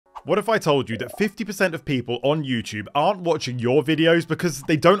What if I told you that 50% of people on YouTube aren't watching your videos because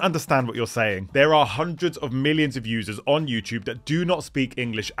they don't understand what you're saying? There are hundreds of millions of users on YouTube that do not speak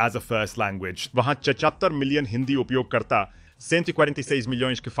English as a first language. वहाँ 74 million Hindi उपयोगकर्ता, 146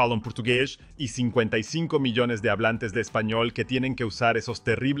 millones que falam português y 55 millones de hablantes de español que tienen que usar esos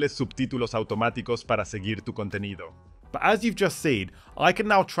terribles subtítulos automáticos para seguir tu contenido. But as you've just seen, I can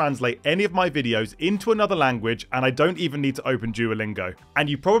now translate any of my videos into another language and I don't even need to open Duolingo. And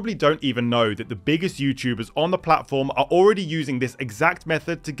you probably don't even know that the biggest YouTubers on the platform are already using this exact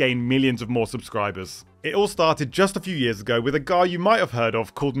method to gain millions of more subscribers. It all started just a few years ago with a guy you might have heard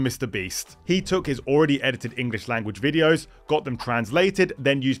of called MrBeast. He took his already edited English language videos, got them translated,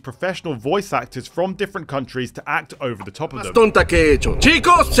 then used professional voice actors from different countries to act over the top of them. Tonta que he hecho.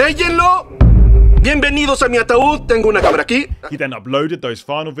 Chicos, séllenlo. Bienvenidos a mi ataúd, tengo una cámara aquí. He then uploaded those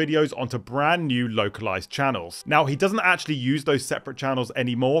final videos onto brand new localized channels. Now, he doesn't actually use those separate channels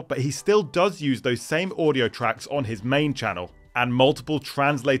anymore, but he still does use those same audio tracks on his main channel. And multiple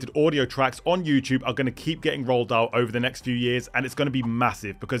translated audio tracks on YouTube are going to keep getting rolled out over the next few years, and it's going to be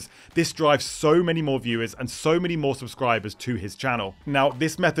massive because this drives so many more viewers and so many more subscribers to his channel. Now,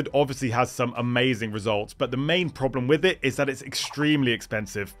 this method obviously has some amazing results, but the main problem with it is that it's extremely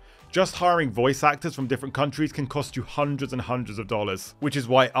expensive. Just hiring voice actors from different countries can cost you hundreds and hundreds of dollars, which is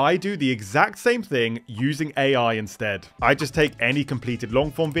why I do the exact same thing using AI instead. I just take any completed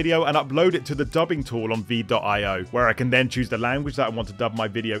long form video and upload it to the dubbing tool on v.io, where I can then choose the language that I want to dub my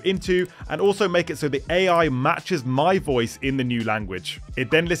video into and also make it so the AI matches my voice in the new language. It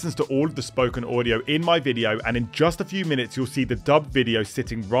then listens to all of the spoken audio in my video, and in just a few minutes you'll see the dubbed video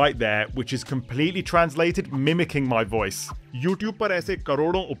sitting right there, which is completely translated, mimicking my voice. YouTube पर ऐसे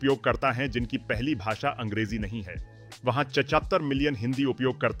करोड़ों उपयोगकर्ता हैं जिनकी पहली भाषा अंग्रेजी नहीं है। वहाँ 74 मिलियन हिंदी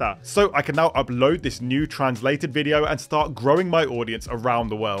उपयोगकर्ता। So I can now upload this new translated video and start growing my audience around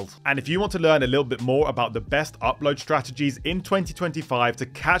the world. And if you want to learn a little bit more about the best upload strategies in 2025 to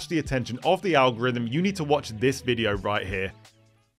catch the attention of the algorithm, you need to watch this video right here.